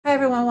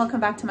welcome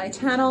back to my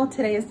channel.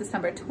 Today is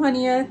December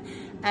 20th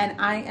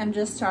and I am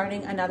just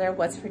starting another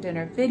what's for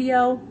dinner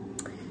video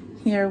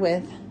here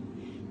with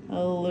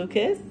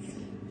Lucas,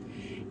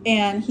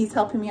 and he's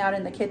helping me out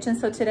in the kitchen.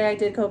 So today I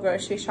did go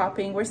grocery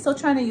shopping. We're still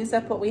trying to use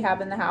up what we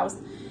have in the house.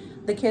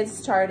 The kids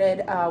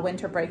started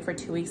winter break for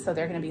 2 weeks, so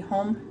they're going to be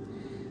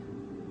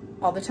home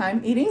all the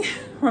time eating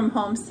from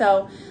home.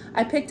 So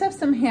I picked up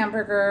some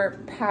hamburger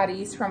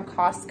patties from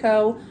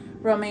Costco,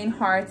 romaine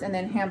hearts, and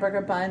then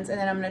hamburger buns. And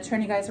then I'm going to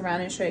turn you guys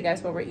around and show you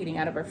guys what we're eating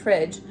out of our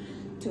fridge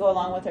to go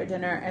along with our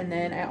dinner. And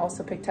then I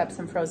also picked up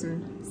some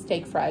frozen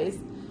steak fries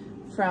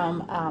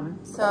from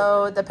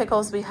so the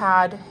pickles we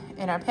had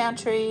in our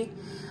pantry,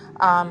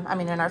 in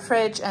our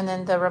fridge, and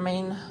then the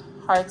romaine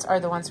hearts are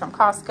the ones from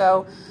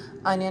Costco.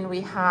 Onion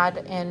we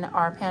had in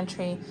our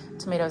pantry,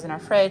 tomatoes in our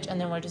fridge,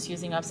 and then we're just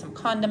using up some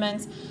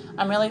condiments.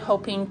 I'm really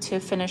hoping to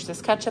finish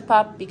this ketchup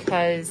up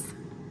because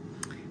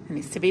it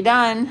needs to be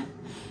done.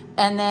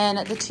 And then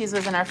the cheese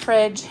was in our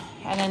fridge,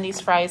 and then these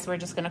fries we're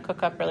just going to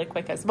cook up really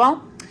quick as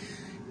well.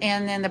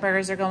 And then the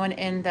burgers are going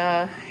in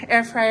the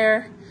air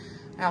fryer.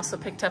 I also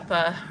picked up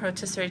a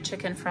rotisserie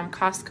chicken from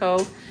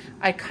Costco.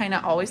 I kind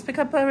of always pick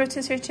up a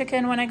rotisserie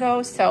chicken when I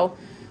go, so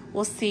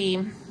we'll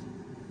see.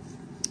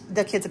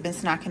 The kids have been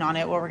snacking on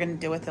it, what we're going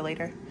to do with it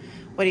later.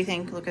 What do you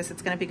think, Lucas?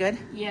 It's going to be good?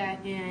 Yeah,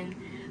 and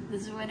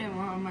this is what I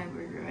want on my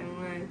burger. I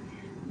want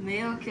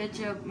mayo,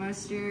 ketchup,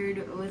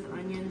 mustard with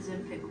onions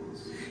and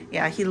pickles.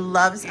 Yeah, he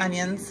loves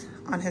onions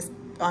on his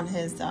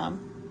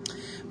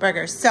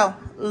burgers. So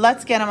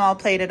let's get them all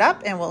plated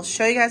up and we'll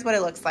show you guys what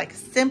it looks like.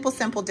 Simple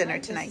dinner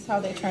tonight. This is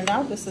how they turned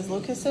out. This is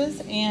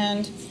Lucas's,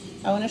 and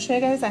I want to show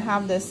you guys, I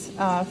have this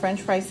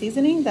French fry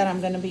seasoning that I'm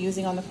going to be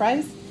using on the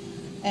fries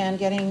and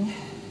getting,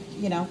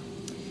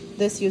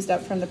 this used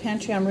up from the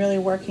pantry. I'm really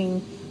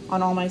working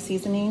on all my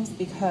seasonings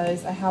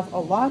because I have a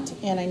lot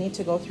and I need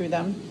to go through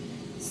them.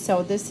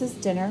 So this is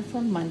dinner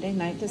for Monday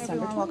night,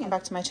 December 20th. Welcome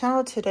back to my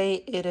channel.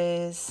 Today it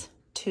is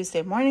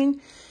Tuesday morning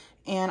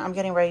and I'm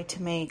getting ready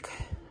to make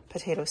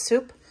potato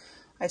soup.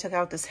 I took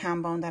out this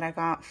ham bone that I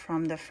got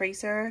from the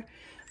freezer.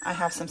 I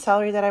have some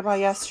celery that I bought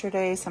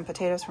yesterday, some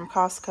potatoes from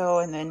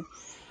Costco, and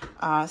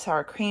then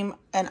sour cream.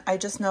 And I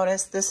just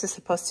noticed this is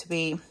supposed to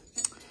be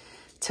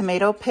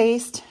tomato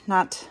paste,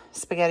 not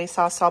spaghetti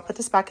sauce. So I'll put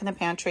this back in the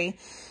pantry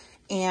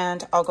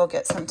and I'll go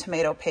get some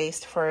tomato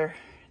paste for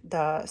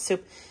the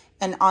soup.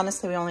 And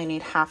honestly, we only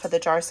need half of the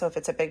jar. So if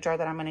it's a big jar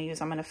that I'm going to use,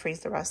 I'm going to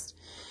freeze the rest.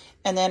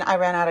 And then I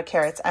ran out of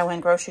carrots. I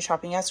went grocery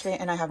shopping yesterday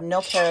and I have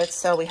no carrots.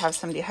 So we have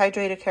some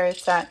dehydrated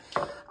carrots that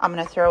I'm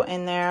going to throw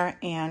in there.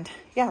 And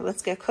yeah,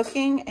 let's get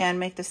cooking and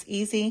make this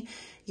easy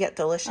yet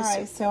delicious. All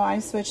right, so I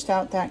switched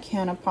out that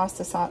can of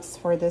pasta sauce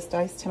for this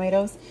diced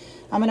tomatoes.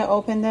 I'm going to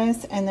open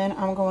this and then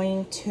I'm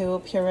going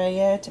to puree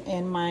it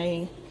in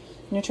my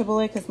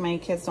NutriBullet because my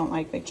kids don't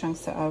like big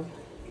chunks of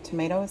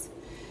tomatoes.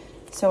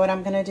 So what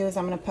I'm going to do is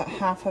I'm going to put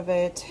half of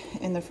it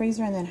in the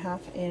freezer and then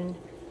half in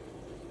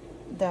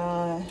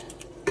the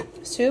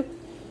soup.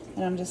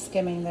 And I'm just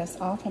skimming this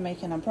off. I'm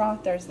making a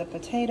broth. There's the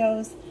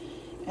potatoes.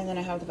 And then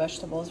I have the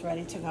vegetables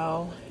ready to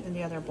go in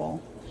the other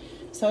bowl.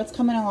 So it's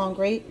coming along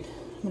great.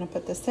 I'm going to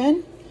put this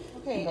in.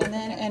 Okay, and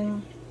then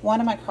in one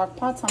of my crock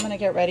pots, I'm going to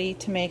get ready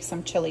to make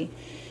some chili.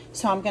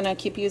 So I'm going to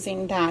keep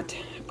using that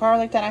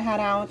garlic that I had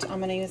out. I'm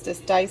going to use this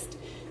diced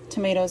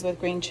tomatoes with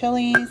green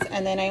chilies,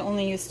 and then I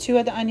only used 2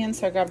 of the onions,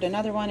 so I grabbed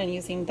another one and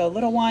using the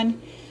little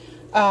one.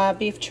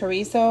 Beef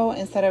chorizo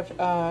instead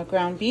of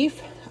ground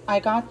beef.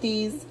 I got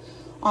these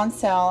on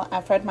sale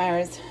at Fred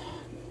Meyer's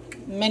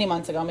many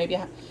months ago, maybe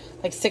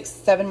like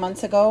 6-7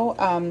 months ago,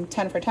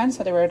 10 for 10,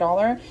 so they were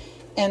 $1.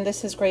 And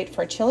this is great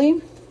for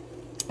chili,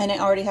 and it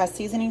already has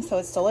seasoning, so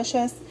it's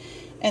delicious.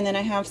 And then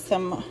I have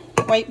some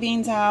white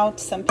beans out,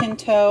 some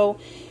pinto,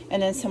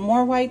 and then some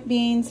more white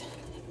beans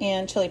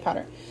and chili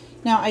powder.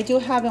 Now, I do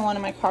have in one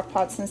of my crock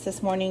pots since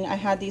this morning, I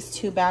had these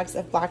 2 bags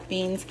of black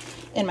beans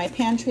in my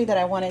pantry that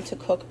I wanted to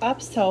cook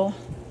up. So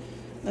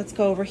let's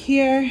go over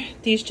here.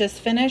 These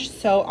just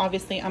finished, so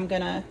obviously I'm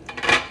gonna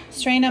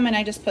strain them, and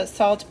I just put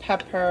salt,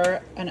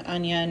 pepper, and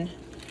onion,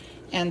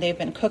 and they've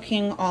been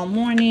cooking all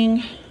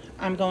morning.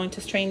 I'm going to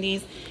strain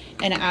these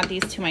and add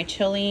these to my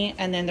chili,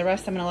 and then the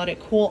rest I'm gonna let it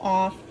cool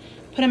off,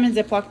 put them in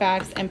Ziploc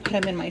bags, and put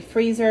them in my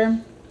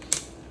freezer.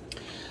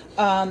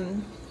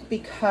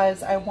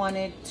 Because I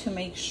wanted to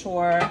make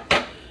sure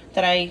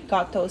that I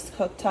got those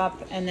cooked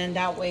up, and then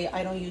that way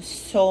I don't use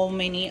so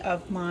many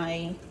of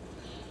my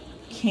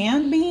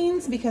canned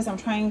beans because I'm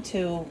trying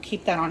to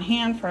keep that on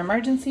hand for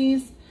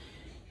emergencies.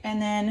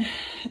 And then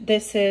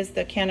this is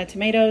the can of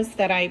tomatoes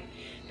that I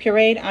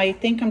pureed. I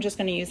think I'm just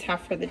going to use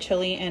half for the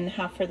chili and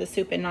half for the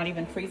soup and not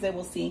even freeze it.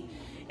 We'll see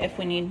if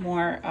we need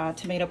more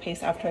tomato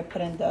paste after I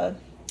put in the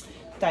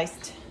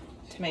diced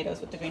tomatoes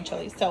with the green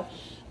chilies. So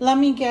let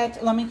me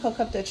cook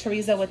up the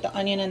chorizo with the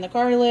onion and the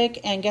garlic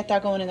and get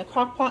that going in the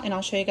crock pot, and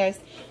I'll show you guys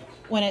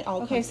when it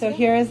all comes. So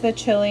here is the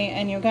chili,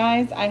 and you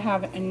guys, I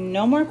have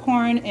no more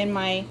corn in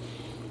my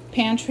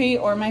pantry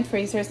or my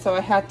freezer, so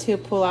I had to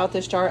pull out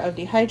this jar of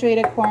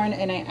dehydrated corn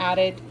and I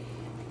added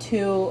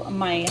to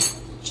my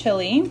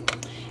chili.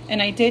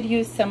 And I did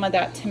use some of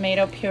that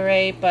tomato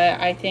puree, but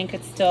I think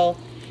it's still,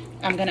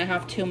 I'm gonna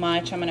have too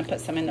much. I'm gonna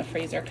put some in the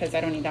freezer because I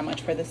don't need that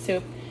much for the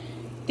soup.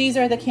 These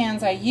are the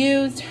cans I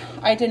used.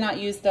 I did not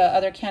use the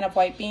other can of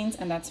white beans,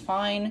 and that's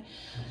fine.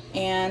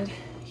 And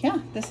yeah,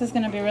 this is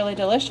gonna be really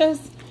delicious.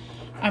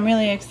 I'm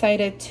really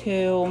excited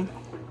to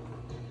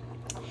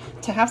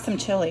have some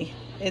chili.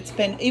 It's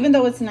been, even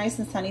though it's nice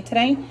and sunny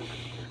today,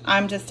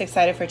 I'm just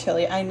excited for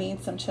chili. I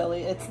need some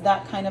chili. It's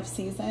that kind of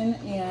season,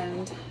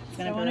 and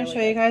I want to show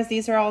you guys,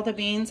 these are all the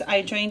beans.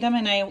 I drained them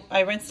and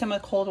I rinsed them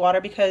with cold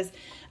water because,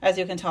 as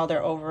you can tell,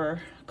 they're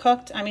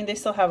overcooked. I mean, they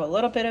still have a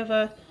little bit of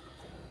a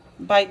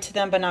bite to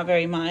them, but not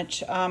very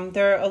much.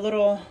 They're a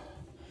little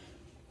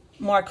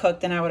more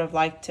cooked than I would have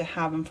liked to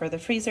have them for the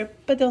freezer,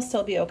 but they'll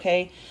still be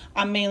okay.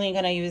 I'm mainly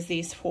going to use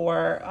these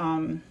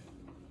for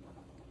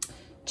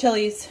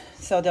chilies,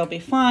 so they'll be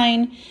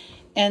fine.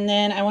 And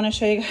then I want to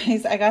show you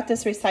guys, I got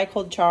this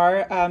recycled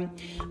jar.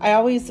 I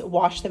always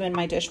wash them in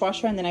my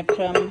dishwasher, and then I put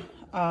them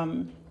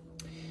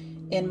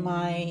in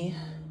my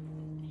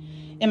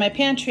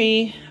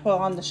pantry, well,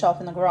 on the shelf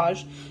in the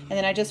garage, and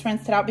then I just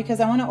rinsed it out because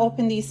I want to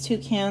open these 2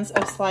 cans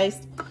of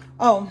sliced,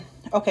 oh,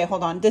 okay,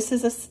 hold on. This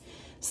is a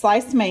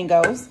sliced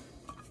mangoes,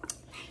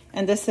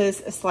 and this is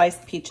a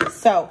sliced peaches.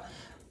 So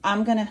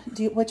I'm gonna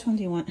do, which one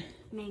do you want?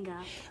 Mango.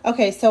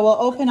 Okay, so we'll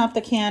open up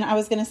the can. I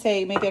was gonna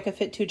say maybe I could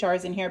fit 2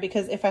 jars in here,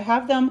 because if I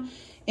have them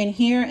in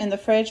here in the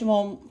fridge,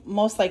 we'll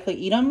most likely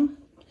eat them.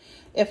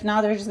 If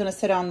not, they're just going to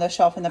sit on the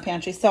shelf in the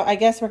pantry. So I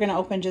guess we're going to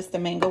open just the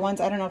mango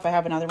ones. I don't know if I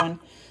have another one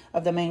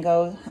of the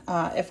mango.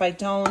 If I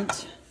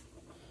don't,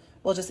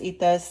 we'll just eat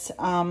this.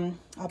 I'll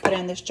put it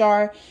in this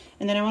jar.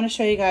 And then I want to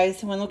show you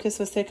guys, when Lucas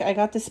was sick, I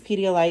got this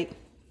Pedialyte.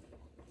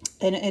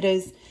 And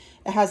it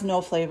has no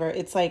flavor.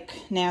 It's like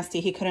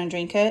nasty. He couldn't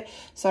drink it.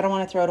 So I don't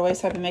want to throw it away.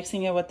 So I've been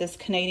mixing it with this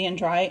Canadian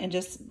Dry and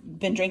just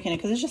been drinking it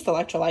because it's just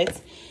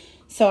electrolytes.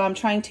 So I'm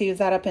trying to use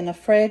that up in the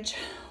fridge.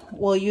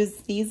 We'll use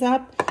these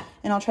up.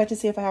 And I'll try to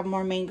see if I have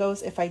more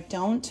mangoes. If I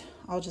don't,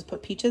 I'll just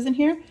put peaches in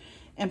here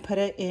and put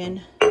it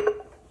in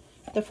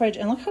the fridge.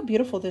 And look how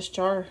beautiful this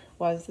jar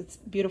was. It's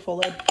beautiful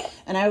lid.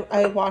 And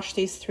I wash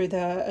these through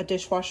the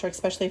dishwasher,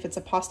 especially if it's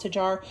a pasta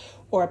jar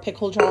or a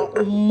pickle jar,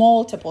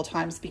 multiple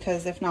times,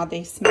 because if not,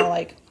 they smell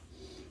like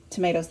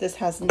tomatoes. This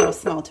has no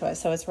smell to it,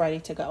 so it's ready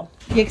to go.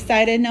 You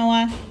excited,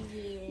 Noah?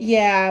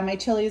 Yeah, my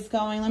chili is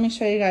going. Let me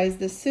show you guys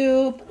the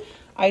soup.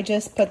 I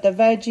just put the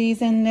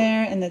veggies in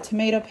there and the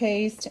tomato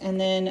paste, and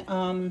then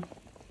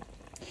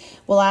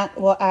we'll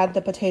add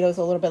the potatoes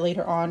a little bit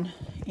later on.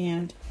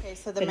 And okay,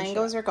 so the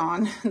mangoes are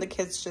gone. The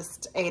kids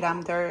just ate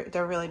them.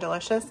 They're really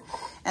delicious.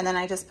 And then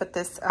I just put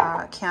this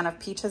can of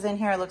peaches in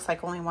here. It looks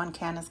like only 1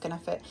 can is gonna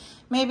fit.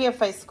 Maybe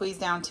if I squeeze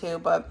down 2,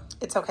 but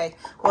it's okay.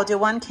 We'll do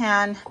 1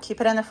 can, keep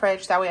it in the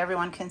fridge. That way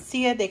everyone can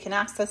see it, they can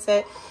access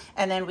it,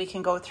 and then we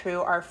can go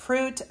through our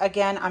fruit.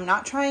 Again, I'm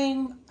not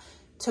trying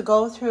to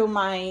go through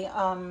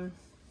my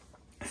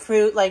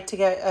fruit, like to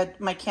get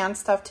my canned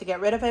stuff to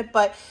get rid of it,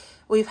 but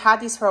we've had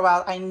these for a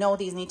while. I know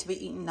these need to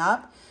be eaten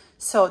up,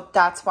 so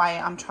that's why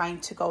I'm trying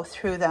to go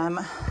through them.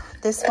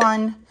 This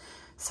one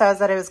says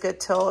that it was good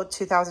till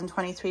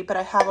 2023, but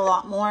I have a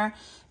lot more,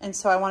 and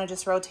so I want to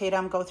just rotate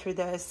them, go through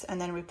this,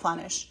 and then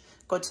replenish.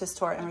 Go to the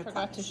store and replenish.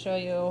 I forgot to show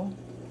you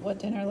what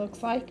dinner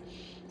looks like.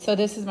 So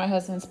this is my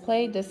husband's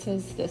plate. This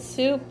is the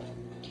soup.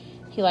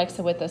 He likes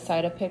it with a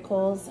side of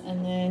pickles,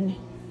 and then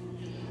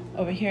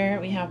over here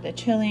we have the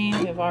chili.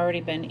 We've already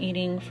been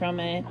eating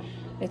from it.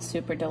 It's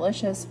super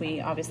delicious.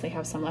 We obviously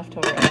have some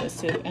leftover of the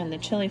soup and the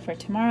chili for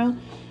tomorrow,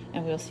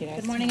 and we'll see you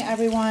guys. Good morning,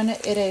 everyone.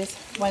 It is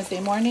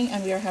Wednesday morning,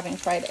 and we are having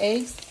fried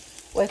eggs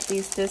with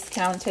these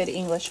discounted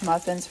English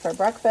muffins for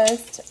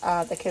breakfast.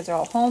 The kids are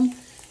all home.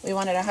 We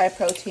wanted a high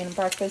protein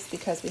breakfast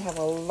because we have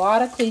a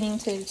lot of cleaning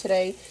to do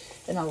today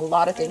and a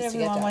lot of things to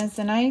get done.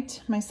 Wednesday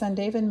night, my son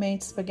David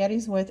made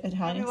spaghettis with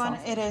Italian sauce.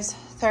 It is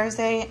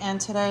Thursday, and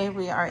today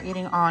we are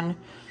eating on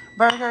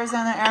burgers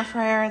in the air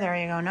fryer. There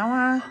you go,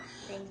 Noah.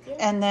 Thank you.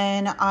 And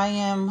then I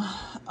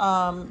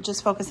am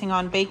just focusing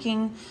on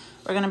baking.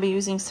 We're going to be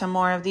using some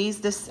more of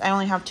these. I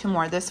only have 2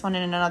 more. This one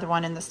and another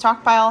one in the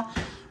stockpile.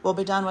 We'll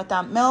be done with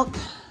that milk.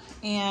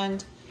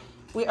 And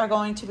we are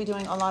going to be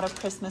doing a lot of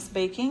Christmas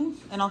baking.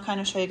 And I'll kind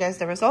of show you guys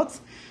the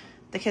results.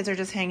 The kids are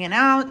just hanging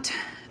out.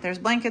 There's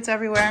blankets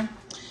everywhere.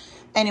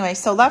 Anyway,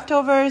 so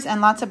leftovers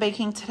and lots of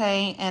baking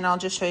today, and I'll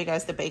just show you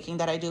guys the baking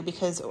that I do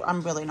because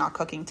I'm really not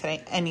cooking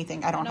today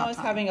anything. I don't have time. Noah's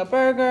having a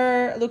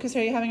burger. Lucas,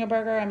 are you having a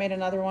burger? I made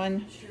another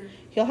one. Sure.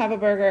 He'll have a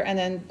burger, and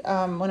then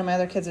one of my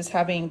other kids is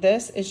having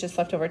this. It's just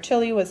leftover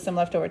chili with some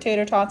leftover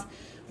tater tots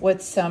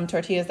with some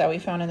tortillas that we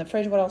found in the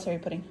fridge. What else are you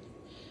putting?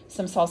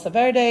 Some salsa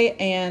verde,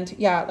 and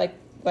yeah,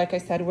 like I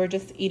said, we're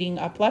just eating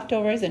up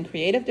leftovers in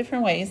creative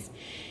different ways.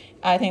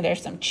 I think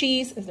there's some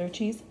cheese. Is there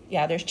cheese?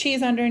 Yeah, there's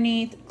cheese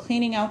underneath.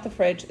 Cleaning out the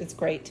fridge is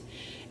great.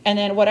 And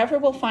then whatever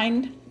we'll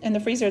find in the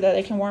freezer that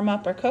they can warm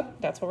up or cook,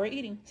 that's what we're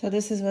eating. So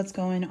this is what's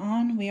going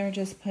on. We are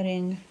just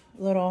putting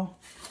little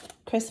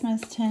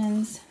Christmas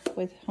tins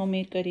with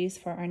homemade goodies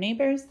for our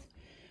neighbors.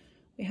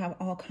 We have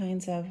all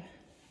kinds of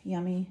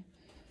yummy,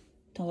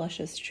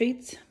 delicious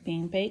treats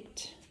being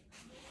baked.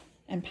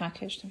 and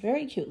packaged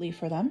very cutely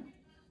for them.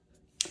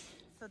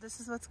 So this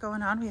is what's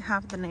going on. We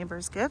have the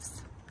neighbors'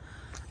 gifts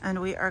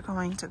and we are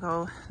going to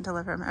go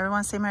deliver them.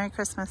 Everyone say Merry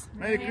Christmas.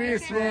 Merry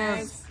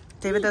Christmas.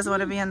 David doesn't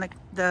want to be in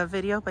the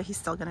video, but he's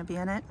still going to be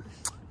in it.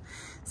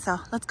 So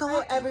let's go.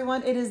 Hi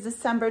everyone, it is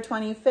December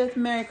 25th.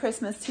 Merry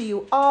Christmas to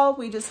you all.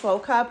 We just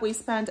woke up. We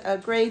spent a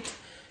great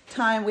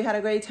time. We had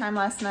a great time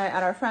last night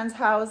at our friend's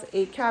house,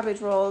 ate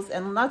cabbage rolls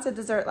and lots of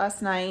dessert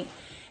last night.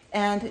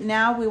 And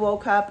now we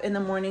woke up in the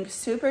morning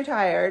super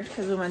tired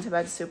because we went to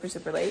bed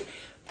super late,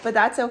 but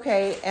that's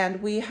okay.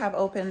 And we have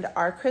opened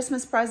our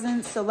Christmas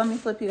presents. So let me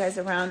flip you guys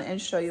around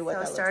and show you what that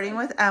looks like. Starting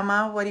with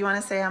Emma. What do you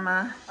want to say,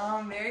 Emma?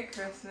 Merry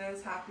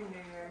Christmas, Happy New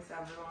Year's,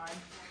 everyone.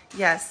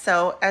 Yes,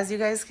 so as you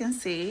guys can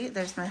see,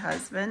 there's my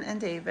husband and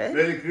David.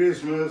 Merry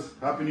Christmas,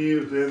 Happy New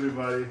Year to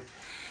everybody.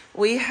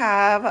 We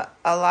have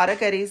a lot of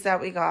goodies that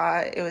we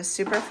got. It was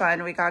super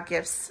fun. We got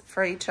gifts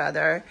for each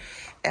other.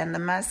 And the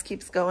mess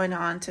keeps going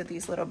on to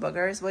these little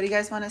boogers. What do you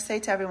guys want to say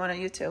to everyone on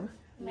YouTube?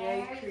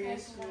 Merry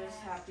Christmas,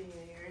 Happy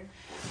New Year.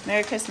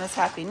 Merry Christmas,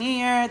 Happy New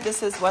Year.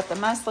 This is what the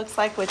mess looks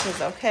like, which is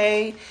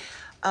okay.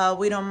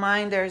 We don't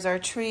mind. There's our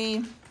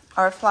tree,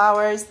 our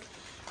flowers.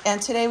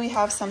 And today we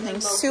have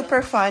something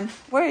super fun.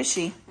 Where is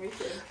she? Right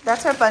there.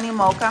 That's our bunny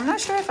Mocha. I'm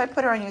not sure if I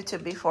put her on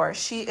YouTube before.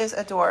 She is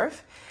a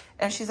dwarf.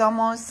 And she's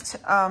almost,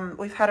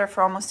 we've had her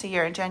for almost a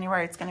year. In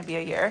January, it's going to be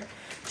a year.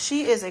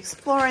 She is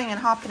exploring and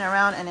hopping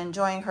around and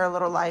enjoying her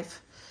little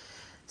life.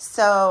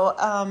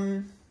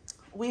 So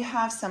we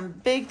have some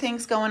big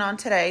things going on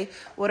today.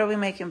 What are we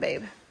making,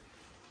 babe?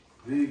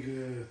 Big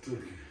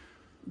turkey.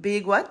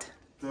 Big what?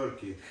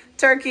 Turkey.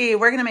 Turkey.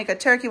 We're going to make a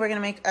turkey. We're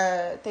going to make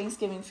a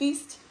Thanksgiving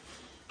feast,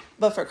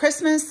 but for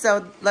Christmas.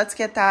 So let's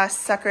get that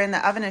sucker in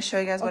the oven and show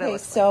you guys what it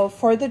looks like. So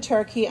for the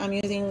turkey, I'm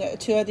using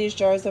 2 of these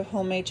jars of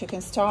homemade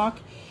chicken stock.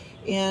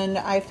 And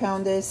I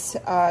found this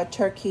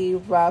turkey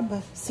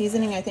rub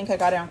seasoning. I think I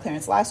got it on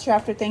clearance last year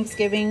after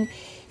Thanksgiving.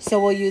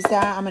 So we'll use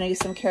that. I'm going to use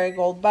some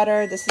Kerrygold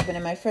butter. This has been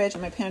in my fridge,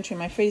 in my pantry, in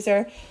my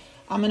freezer.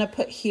 I'm going to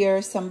put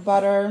here some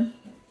butter.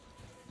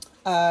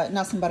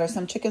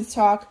 Some chicken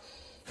stock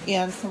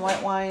and some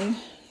white wine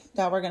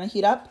that we're going to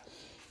heat up.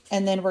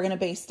 And then we're going to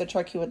baste the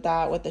turkey with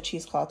that, with the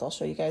cheesecloth. I'll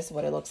show you guys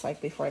what it looks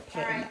like before I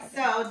put it in the oven.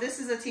 So this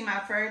is a team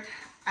effort.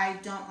 I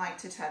don't like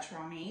to touch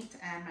raw meat.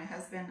 And my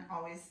husband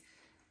always...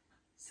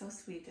 so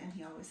sweet, and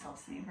he always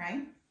helps me,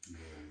 right? Yeah.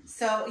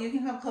 So you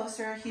can come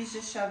closer. He's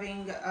just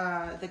shoving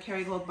the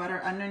Kerrygold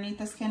butter underneath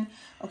the skin.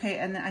 Okay,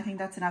 and then I think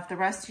that's enough. The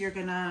rest you're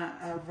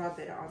gonna rub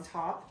it on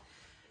top.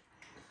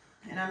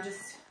 And I'm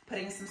just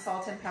putting some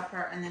salt and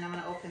pepper, and then I'm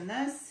gonna open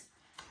this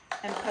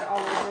and put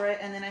all over it.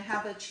 And then I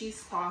have a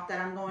cheesecloth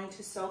that I'm going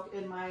to soak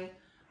in my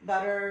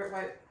butter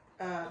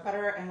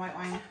and white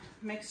wine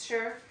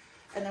mixture,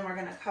 and then we're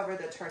gonna cover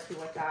the turkey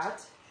with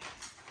that.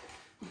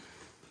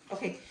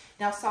 Okay,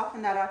 now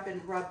soften that up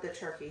and rub the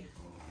turkey.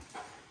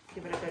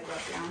 Give it a good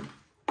rub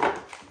down.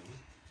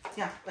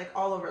 Yeah, like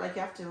all over. Like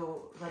you have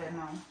to let it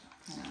know.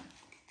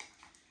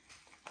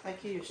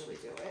 Like you usually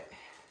do it.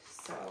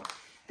 So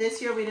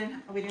this year we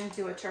didn't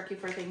do a turkey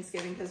for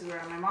Thanksgiving because we were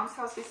at my mom's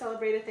house. We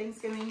celebrated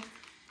Thanksgiving.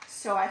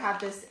 So I have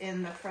this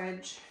in the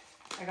fridge.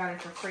 I got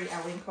it for free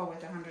at Winco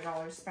with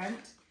 $100 spent.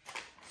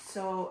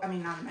 So, I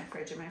mean, not in my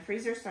fridge, in my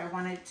freezer. So I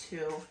wanted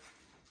to,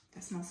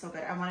 that smells so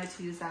good. I wanted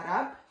to use that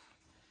up.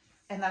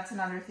 And that's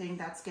another thing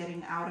that's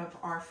getting out of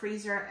our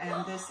freezer.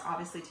 And this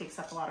obviously takes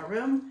up a lot of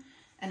room.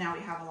 And now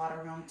we have a lot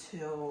of room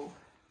to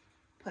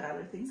put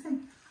other things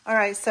in. All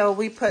right, so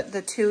we put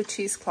the 2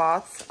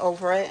 cheesecloths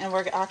over it. And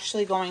we're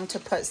actually going to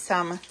put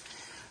some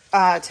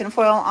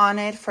tinfoil on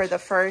it for the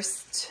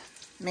first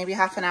maybe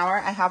half an hour.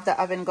 I have the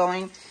oven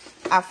going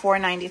at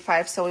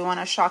 495. So we want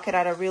to shock it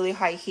at a really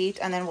high heat.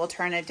 And then we'll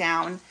turn it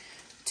down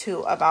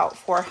to about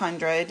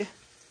 400.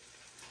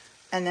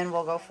 And then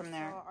we'll go from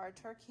there. So our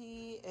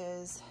turkey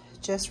is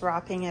just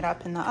wrapping it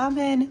up in the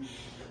oven.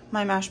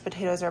 My mashed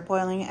potatoes are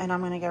boiling, and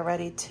I'm gonna get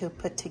ready to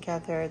put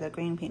together the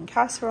green bean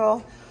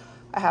casserole.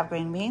 I have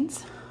green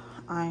beans.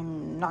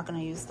 I'm not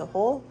gonna use the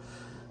whole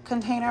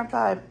container,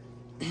 but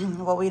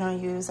what we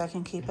don't use, I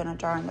can keep in a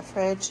jar in the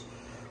fridge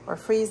or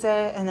freeze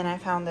it. And then I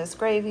found this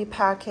gravy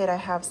packet. I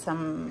have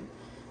some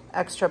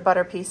extra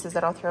butter pieces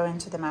that I'll throw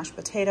into the mashed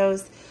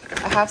potatoes.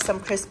 I have some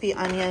crispy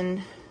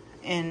onion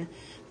in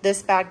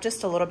this bag,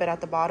 just a little bit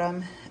at the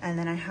bottom. And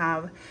then I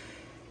have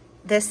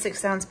this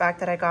 6-ounce bag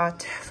that I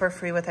got for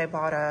free with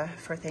Ibotta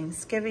for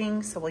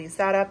Thanksgiving. So we'll use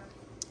that up.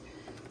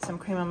 Some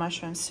cream of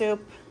mushroom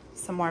soup,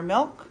 some more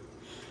milk.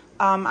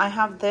 I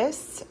have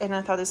this, and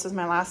I thought this was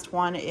my last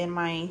one in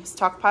my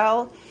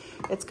stockpile.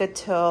 It's good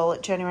till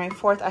January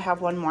 4th. I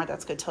have one more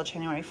that's good till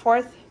January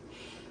 4th.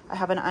 I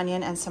have an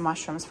onion and some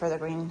mushrooms for the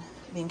green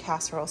bean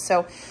casserole.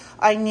 So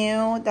I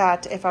knew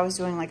that if I was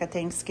doing like a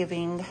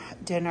Thanksgiving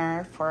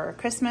dinner for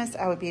Christmas,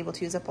 I would be able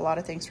to use up a lot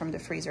of things from the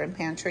freezer and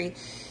pantry.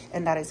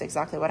 And that is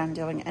exactly what I'm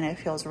doing. And it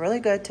feels really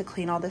good to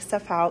clean all this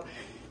stuff out.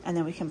 And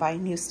then we can buy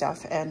new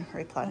stuff and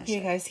replenish it.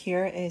 Okay, guys,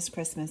 here is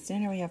Christmas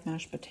dinner. We have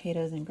mashed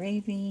potatoes and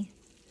gravy,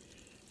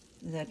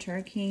 the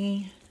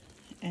turkey,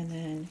 and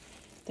then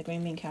the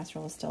green bean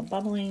casserole is still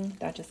bubbling.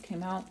 That just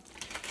came out.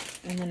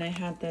 And then I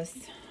had this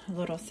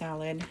little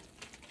salad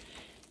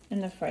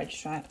in the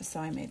fridge, so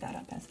I made that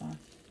up as well.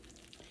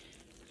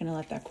 I'm gonna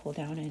let that cool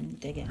down and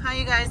dig in. Hi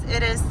you guys,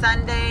 it is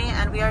Sunday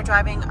and we are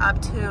driving up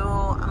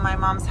to my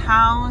mom's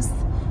house.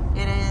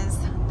 It is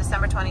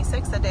December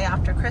 26th, the day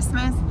after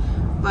Christmas,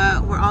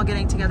 but we're all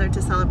getting together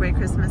to celebrate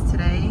Christmas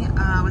today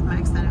with my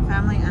extended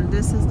family. And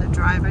this is the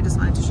drive. I just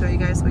wanted to show you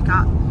guys. We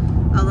got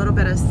a little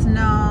bit of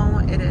snow.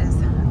 It is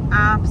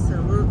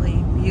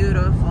absolutely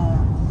beautiful.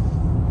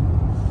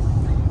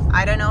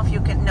 I don't know if you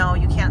can, no,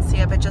 you can't see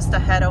it, but just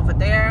ahead over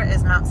there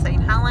is Mount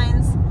St.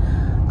 Helens.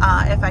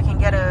 If I can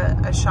get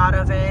a shot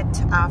of it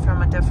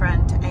from a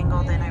different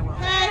angle, then I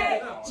will.